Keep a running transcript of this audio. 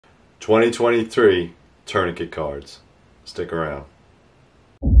2023 tourniquet cards. Stick around.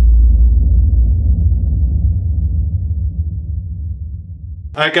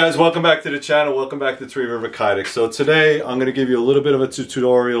 Alright guys, welcome back to the channel. Welcome back to Three River Kydex. So today I'm going to give you a little bit of a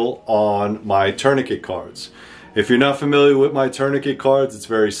tutorial on my tourniquet cards. If you're not familiar with my tourniquet cards, it's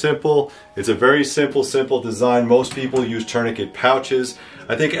very simple. It's a very simple design. Most people use tourniquet pouches.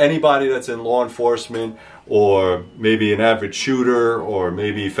 I think anybody that's in law enforcement or maybe an average shooter or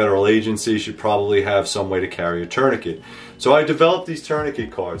maybe federal agency should probably have some way to carry a tourniquet. So I developed these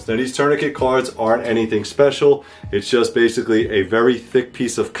tourniquet cards. Now these tourniquet cards aren't anything special. It's just basically a very thick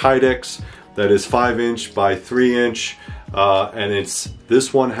piece of Kydex that is 5" by 3". And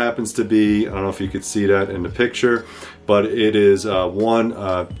this one happens to be, I don't know if you could see that in the picture, but it is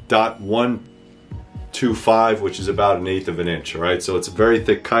 1.125, which is about 1/8 of an inch. All right, so it's a very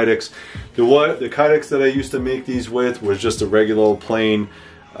thick Kydex. The Kydex that I used to make these with was just a regular old plain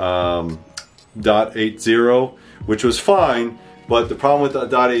 .80, which was fine. But the problem with the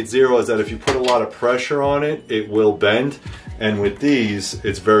 .80 is that if you put a lot of pressure on it, it will bend. And with these,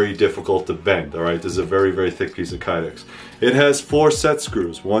 it's very difficult to bend. All right, this is a very thick piece of Kydex. It has 4 set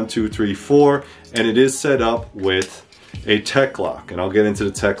screws, 1, 2, 3, 4, and it is set up with a tech lock. And I'll get into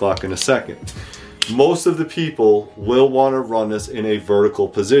the tech lock in a second. Most of the people will want to run this in a vertical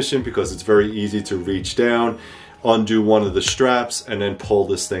position because it's very easy to reach down, undo one of the straps, and then pull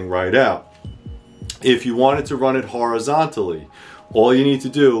this thing right out. If you wanted to run it horizontally, all you need to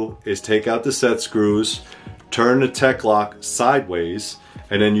do is take out the set screws, turn the tech lock sideways,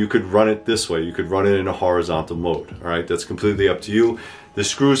 and then you could run it this way. You could run it in a horizontal mode. All right, that's completely up to you. The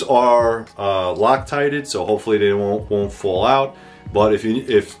screws are Loctited, so hopefully they won't fall out. But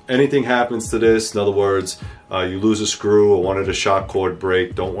if anything happens to this, in other words, you lose a screw or one of the shock cord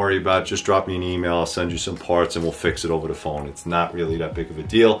break, don't worry about it. Just drop me an email. I'll send you some parts and we'll fix it over the phone. It's not really that big of a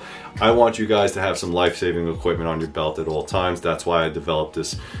deal. I want you guys to have some life-saving equipment on your belt at all times. That's why I developed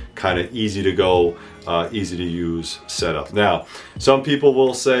this kind of easy to go, easy to use setup. Now, some people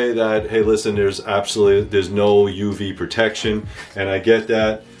will say that, hey, listen, there's no UV protection, and I get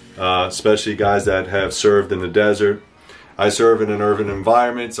that, especially guys that have served in the desert. I serve in an urban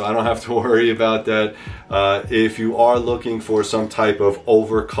environment, so I don't have to worry about that. If you are looking for some type of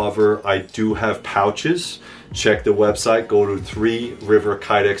overcover, I do have pouches. Check the website, go to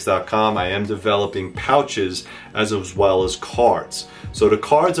 3riverkydex.com. I am developing pouches as well as cards. So the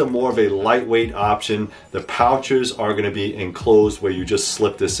cards are more of a lightweight option. The pouches are going to be enclosed where you just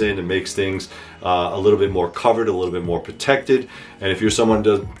slip this in and makes things a little bit more covered, a little bit more protected. And if you're someone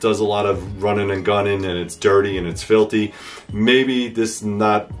who does a lot of running and gunning and it's dirty and it's filthy, maybe this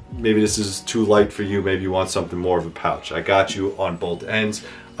is too light for you. Maybe you want something more of a pouch. I got you on both ends.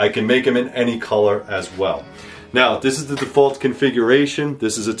 I can make them in any color as well. Now, this is the default configuration.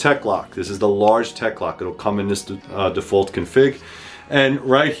 This is a tech lock. This is the large tech lock. It'll come in this default config. And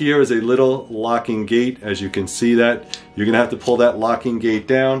right here is a little locking gate. As you can see that, you're gonna have to pull that locking gate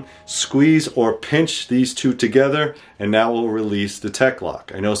down, squeeze or pinch these two together, and that will release the tech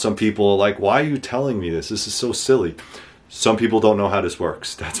lock. I know some people are like, why are you telling me this? This is so silly. Some people don't know how this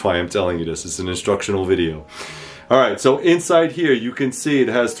works. That's why I'm telling you this. It's an instructional video. All right, so inside here, you can see it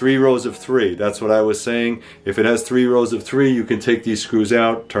has 3 rows of 3. That's what I was saying. If it has 3 rows of 3, you can take these screws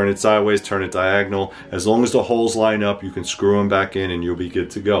out, turn it sideways, turn it diagonal. As long as the holes line up, you can screw them back in and you'll be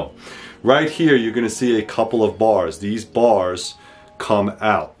good to go. Right here, you're gonna see a couple of bars. These bars come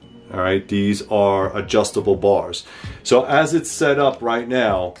out, all right? These are adjustable bars. So as it's set up right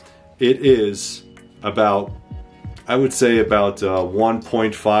now, it is about, I would say about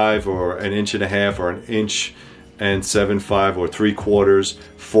 1.5 or 1.5 inches or 1 inch and 7/5 or 3/4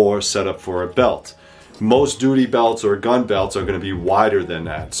 for setup for a belt. Most duty belts or gun belts are going to be wider than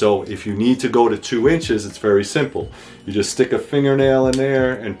that. So if you need to go to 2 inches, it's very simple. You just stick a fingernail in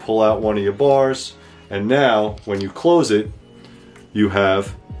there and pull out one of your bars, and now when you close it, you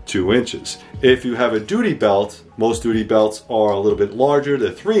have 2 inches. If you have a duty belt, most duty belts are a little bit larger,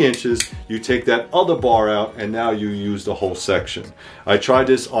 they're 3 inches, you take that other bar out and now you use the whole section. I tried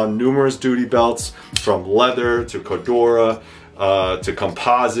this on numerous duty belts, from leather to Cordura to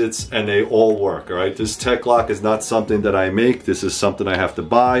composites, and they all work, all right? This tech lock is not something that I make, this is something I have to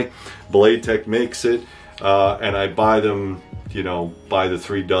buy. Blade Tech makes it, and I buy them, you know, by the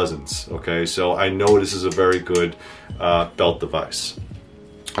 3 dozens, okay? So I know this is a very good belt device.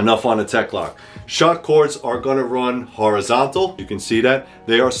 Enough on the tech lock. Shock cords are going to run horizontal. You can see that.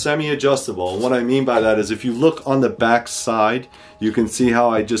 They are semi-adjustable. And what I mean by that is if you look on the back side, you can see how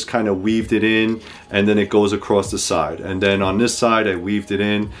I just kind of weaved it in and then it goes across the side. And then on this side, I weaved it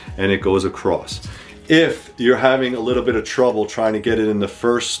in and it goes across. If you're having a little bit of trouble trying to get it in the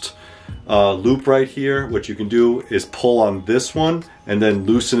first loop right here, what you can do is pull on this one and then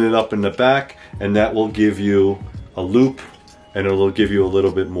loosen it up in the back, and that will give you a loop, and it'll give you a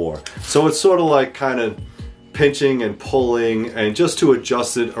little bit more. So it's sort of like kind of pinching and pulling, and just to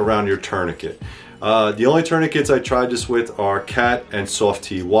adjust it around your tourniquet. The only tourniquets I tried this with are Cat and Soft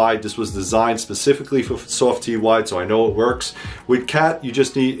T Wide. This was designed specifically for Soft T Wide, so I know it works. With Cat, you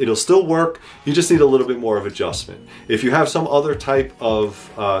just need, it'll still work, you just need a little bit more of adjustment. If you have some other type of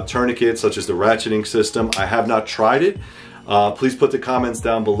tourniquet, such as the ratcheting system, I have not tried it. Please put the comments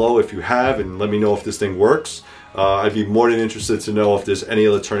down below if you have, and let me know if this thing works. I'd be more than interested to know if there's any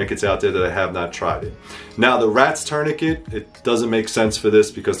other tourniquets out there that I have not tried it. Now the Rat's tourniquet, it doesn't make sense for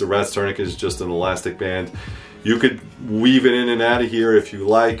this because the Rat's tourniquet is just an elastic band. You could weave it in and out of here if you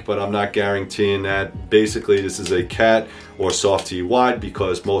like, but I'm not guaranteeing that. Basically, this is a Cat or Soft T Wide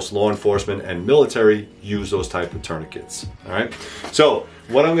because most law enforcement and military use those type of tourniquets. All right. So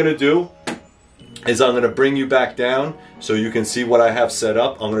what I'm going to do is I'm going to bring you back down so you can see what I have set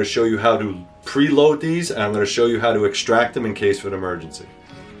up. I'm going to show you how to preload these, and I'm going to show you how to extract them in case of an emergency.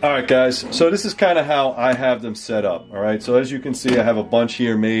 Alright guys, so this is kind of how I have them set up. Alright, so as you can see, I have a bunch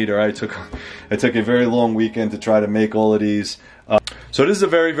here made. Alright, I took a very long weekend to try to make all of these. So this is a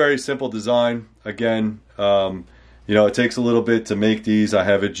very, very simple design. Again, you know, it takes a little bit to make these. I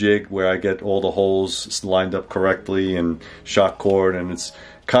have a jig where I get all the holes lined up correctly and shock cord, and it's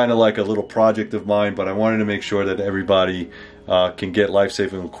kind of like a little project of mine, but I wanted to make sure that everybody can get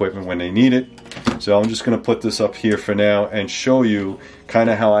life-saving equipment when they need it. So I'm just going to put this up here for now and show you kind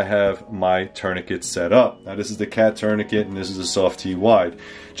of how I have my tourniquet set up. Now this is the Cat tourniquet and this is the Soft T Wide.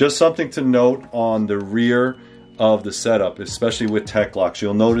 Just something to note on the rear of the setup, especially with tech locks.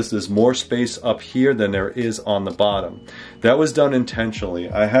 You'll notice there's more space up here than there is on the bottom. That was done intentionally.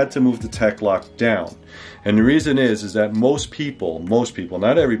 I had to move the tech lock down. And the reason is that most people,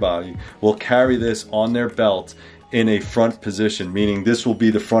 not everybody, will carry this on their belt in a front position, meaning this will be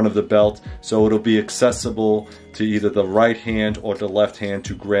the front of the belt, so it'll be accessible to either the right hand or the left hand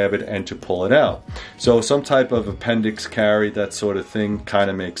to grab it and to pull it out. So some type of appendix carry, that sort of thing, kind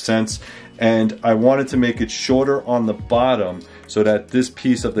of makes sense. And I wanted to make it shorter on the bottom so that this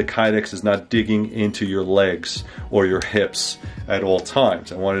piece of the Kydex is not digging into your legs or your hips at all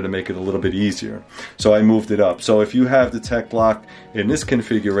times. I wanted to make it a little bit easier. So I moved it up. So if you have the tech lock in this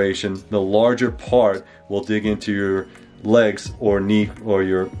configuration, the larger part will dig into your legs or knee or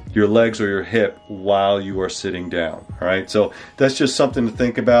your legs or your hip while you are sitting down. All right, so that's just something to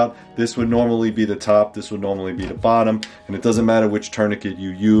think about. This would normally be the top, this would normally be the bottom, and it doesn't matter which tourniquet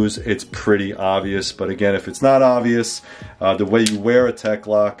you use, it's pretty obvious. But again, if it's not obvious, the way you wear a tech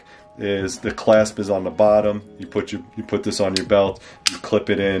lock is the clasp is on the bottom. You put this on your belt, you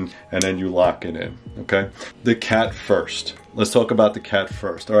clip it in, and then you lock it in. Okay, the Cat first. Let's talk about the Cat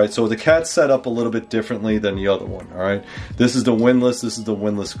first. All right, so the Cat's set up a little bit differently than the other one. All right, this is the windlass. This is the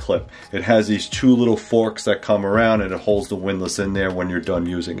windlass clip. It has these two little forks that come around, and it holds the windlass in there when you're done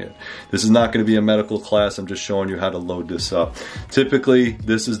using it. This is not going to be a medical class. I'm just showing you how to load this up. Typically,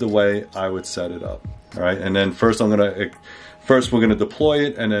 this is the way I would set it up. All right, and then first we're going to deploy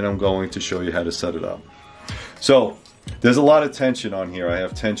it, and then I'm going to show you how to set it up. So there's a lot of tension on here. I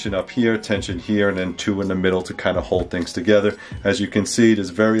have tension up here, tension here, and then two in the middle to kind of hold things together. As you can see,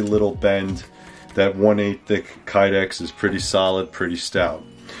 there's very little bend. That 1/8 thick Kydex is pretty solid, pretty stout.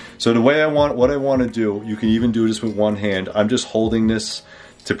 So the way what I want to do, you can even do this with one hand. I'm just holding this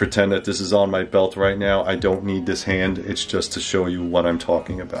to pretend that this is on my belt right now. I don't need this hand. It's just to show you what I'm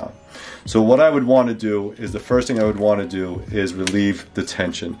talking about. So what I would want to do is, the first thing I would want to do is relieve the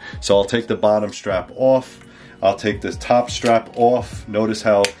tension. So I'll take the bottom strap off. I'll take the top strap off. Notice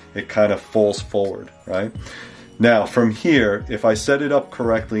how it kind of falls forward, right? Now from here, if I set it up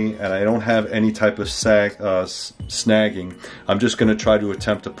correctly and I don't have any type of snagging, I'm just going to try to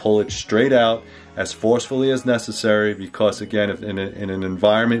attempt to pull it straight out as forcefully as necessary, because again, if in an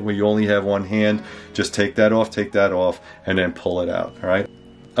environment where you only have one hand, just take that off, and then pull it out, all right?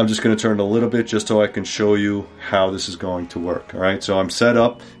 I'm just going to turn it a little bit just so I can show you how this is going to work. All right, so I'm set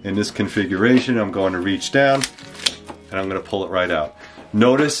up in this configuration. I'm going to reach down and I'm going to pull it right out.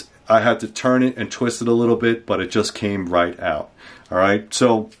 Notice I had to turn it and twist it a little bit, but it just came right out. All right,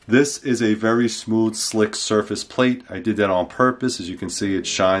 so this is a very smooth, slick surface plate. I did that on purpose. As you can see, it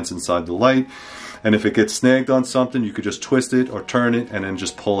shines inside the light. And if it gets snagged on something, you could just twist it or turn it and then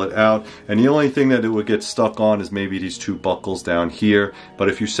just pull it out. And the only thing that it would get stuck on is maybe these two buckles down here. But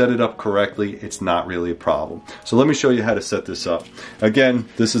if you set it up correctly, it's not really a problem. So let me show you how to set this up. Again,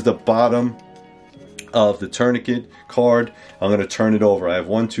 this is the bottom of the tourniquet card. I'm going to turn it over. I have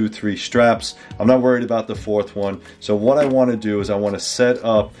 1, 2, 3 straps. I'm not worried about the fourth one. So what I want to do is I want to set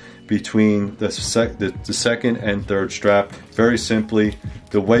up between the second and third strap. Very simply,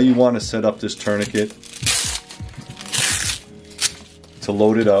 the way you want to set up this tourniquet to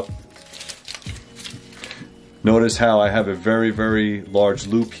load it up. Notice how I have a very large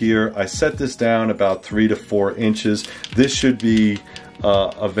loop here. I set this down about 3 to 4 inches. This should be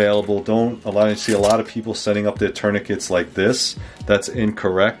available. Don't allow you to see a lot of people setting up their tourniquets like this. That's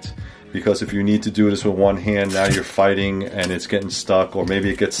incorrect, because if you need to do this with one hand, now you're fighting and it's getting stuck, or maybe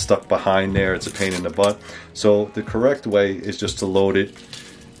it gets stuck behind there. It's a pain in the butt. So the correct way is just to load it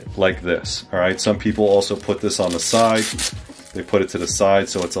like this. All right. Some people also put this on the side. They put it to the side,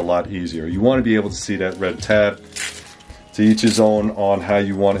 so it's a lot easier. You want to be able to see that red tab. To each his own on how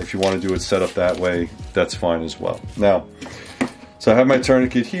you want it. If you want to do it set up that way, that's fine as well. Now, so I have my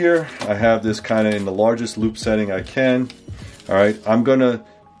tourniquet here. I have this kind of in the largest loop setting I can. All right, I'm going to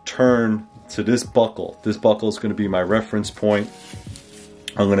turn to this buckle. This buckle is going to be my reference point.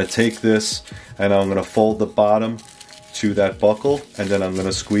 I'm going to take this and I'm going to fold the bottom to that buckle, and then I'm going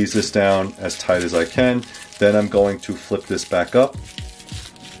to squeeze this down as tight as I can. Then I'm going to flip this back up,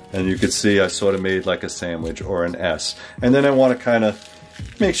 and you can see I sort of made like a sandwich or an S. And then I want to kind of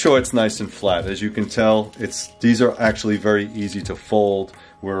make sure it's nice and flat. As you can tell, these are actually very easy to fold,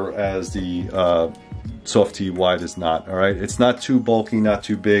 whereas the soft T wide is not. All right, it's not too bulky, not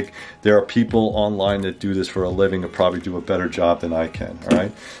too big. There are people online that do this for a living and probably do a better job than I can. All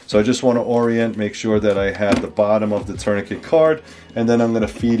right, so I just want to orient, make sure that I have the bottom of the tourniquet card, and then I'm going to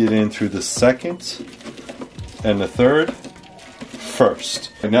feed it in through the second and the third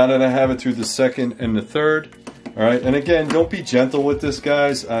first. And now that I have it through the second and the third, all right, and again, don't be gentle with this,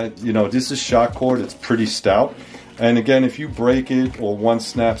 guys. You know, this is shock cord. It's pretty stout. And again, if you break it or one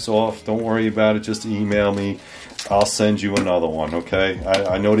snaps off, don't worry about it. Just email me. I'll send you another one, okay?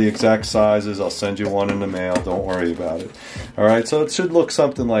 I know the exact sizes. I'll send you one in the mail. Don't worry about it. All right, so it should look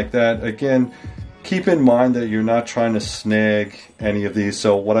something like that. Again, keep in mind that you're not trying to snag any of these.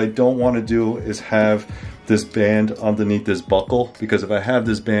 So what I don't want to do is have this band underneath this buckle, because if I have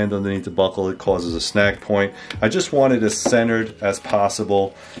this band underneath the buckle, it causes a snag point. I just want it as centered as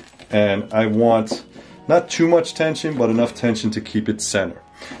possible, and I want not too much tension, but enough tension to keep it center.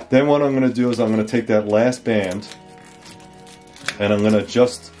 Then what I'm going to do is I'm going to take that last band and I'm going to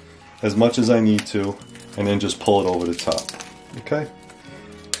adjust as much as I need to, and then just pull it over the top. Okay?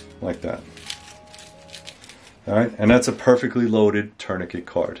 Like that. All right, and that's a perfectly loaded tourniquet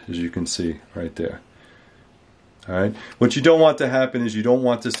card, as you can see right there. All right, what you don't want to happen is you don't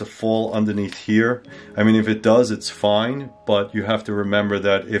want this to fall underneath here. I mean, if it does, it's fine, but you have to remember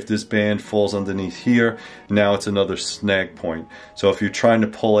that if this band falls underneath here, now it's another snag point. So if you're trying to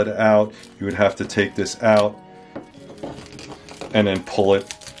pull it out, you would have to take this out and then pull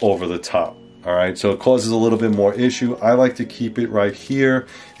it over the top. All right, so it causes a little bit more issue. I like to keep it right here.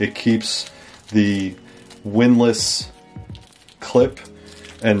 It keeps the windlass clip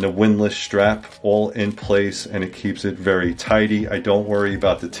and the windlass strap all in place, and it keeps it very tidy. I don't worry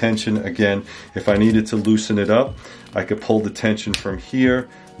about the tension. Again, if I needed to loosen it up, I could pull the tension from here,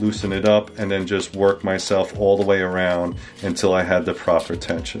 loosen it up, and then just work myself all the way around until I had the proper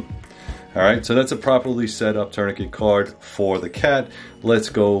tension. All right, so that's a properly set up tourniquet card for the cat.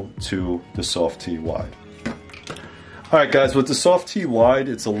 Let's go to the soft T wide. All right, guys, with the soft T wide,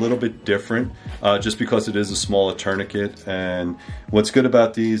 it's a little bit different just because it is a smaller tourniquet. And what's good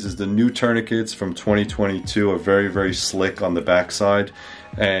about these is the new tourniquets from 2022 are very slick on the backside,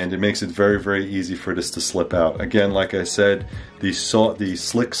 and it makes it very easy for this to slip out. Again, like I said, the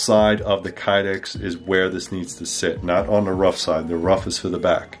slick side of the Kydex is where this needs to sit, not on the rough side. The rough is for the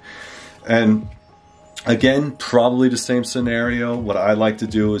back. And again, probably the same scenario. What I like to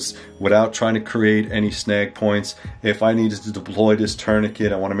do is, without trying to create any snag points, if I needed to deploy this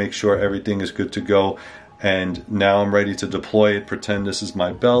tourniquet, I want to make sure everything is good to go. And now I'm ready to deploy it. Pretend this is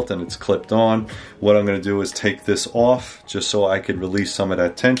my belt and it's clipped on. What I'm going to do is take this off just so I could release some of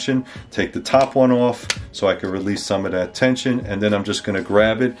that tension. Take the top one off so I can release some of that tension. And then I'm just going to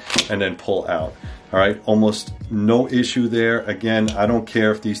grab it and then pull out. All right, almost no issue there. Again, I don't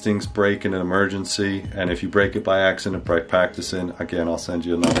care if these things break in an emergency, and if you break it by accident, by practicing, again, I'll send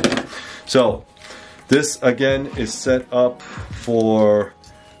you another one. So this, again, is set up for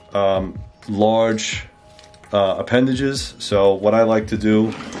large appendages. So what I like to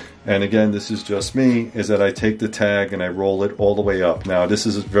do, and again, this is just me, is that I take the tag and I roll it all the way up. Now, this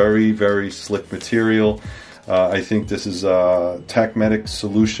is a very slick material. I think this is Tacmetic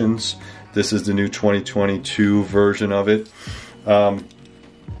Solutions. This is the new 2022 version of it.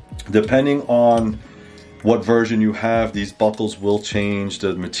 Depending on what version you have, these buckles will change,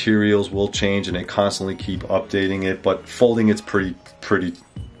 the materials will change, and they constantly keep updating it, but folding it's pretty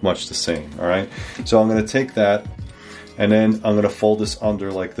much the same, all right? So I'm gonna take that, and then I'm gonna fold this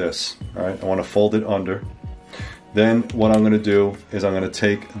under like this, all right? I wanna fold it under. Then what I'm gonna do is I'm gonna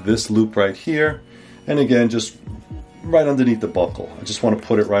take this loop right here, and again, just right underneath the buckle. I just want to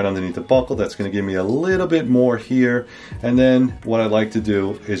put it right underneath the buckle. That's going to give me a little bit more here. And then what I like to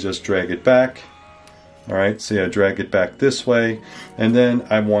do is just drag it back. All right, see, I drag it back this way. And then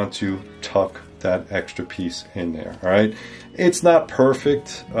I want to tuck that extra piece in there. All right, it's not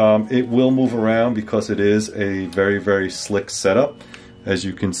perfect. It will move around because it is a very, very slick setup. As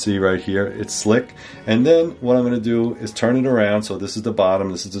you can see right here, it's slick. And then what I'm going to do is turn it around. So this is the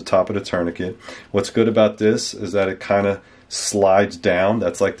bottom, this is the top of the tourniquet. What's good about this is that it kind of slides down.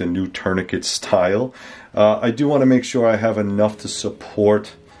 That's like the new tourniquet style. I do want to make sure I have enough to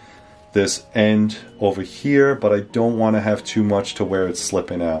support this end over here, but I don't want to have too much to where it's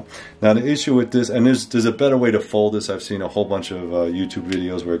slipping out. Now the issue with this, and there's a better way to fold this. I've seen a whole bunch of YouTube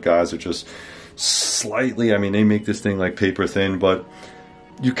videos where guys are just slightly, I mean, they make this thing like paper thin, but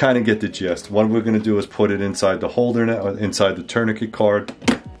you kind of get the gist. What we're going to do is put it inside the holder now, inside the tourniquet card.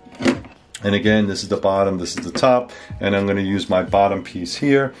 And again, this is the bottom, this is the top, and I'm going to use my bottom piece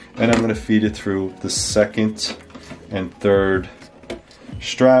here, and I'm going to feed it through the second and third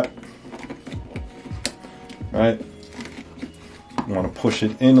strap. Right? I want to push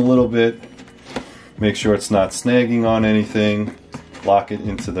it in a little bit, make sure it's not snagging on anything, lock it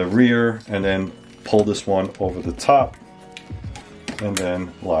into the rear, and then pull this one over the top, and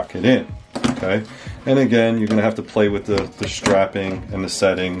then lock it in. Okay, and again, you're gonna have to play with the strapping and the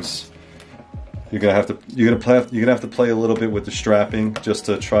settings. You're gonna have to play a little bit with the strapping just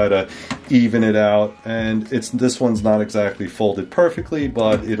to try to even it out. And this one's not exactly folded perfectly,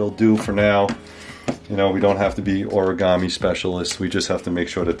 but it'll do for now. You know, we don't have to be origami specialists. We just have to make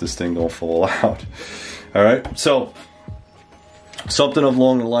sure that this thing don't fall out. All right, so something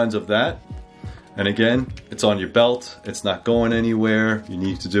along the lines of that. And again, it's on your belt. It's not going anywhere. You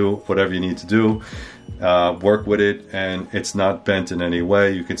need to do whatever you need to do. Work with it, and it's not bent in any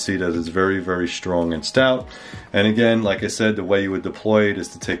way. You can see that it's very, very strong and stout. And again, like I said, the way you would deploy it is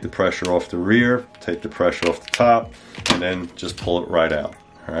to take the pressure off the rear, take the pressure off the top, and then just pull it right out.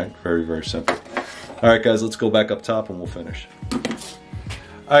 All right, very, very simple. All right, guys, let's go back up top and we'll finish.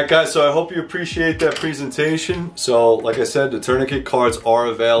 All right, guys, so I hope you appreciate that presentation. So like I said, the tourniquet cards are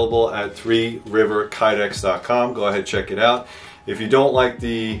available at 3riverkydex.com. Go ahead, check it out. If you don't like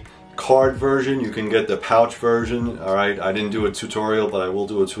the card version, you can get the pouch version. All right, I didn't do a tutorial, but I will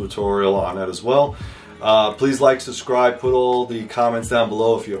do a tutorial on that as well. Please like, subscribe, put all the comments down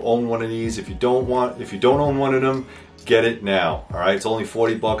below if you own one of these. If you don't own one of them, get it now. All right, it's only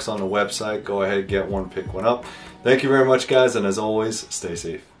 40 bucks on the website. Go ahead, get one, pick one up. Thank you very much, guys, and as always, stay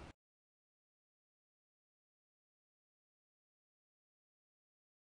safe.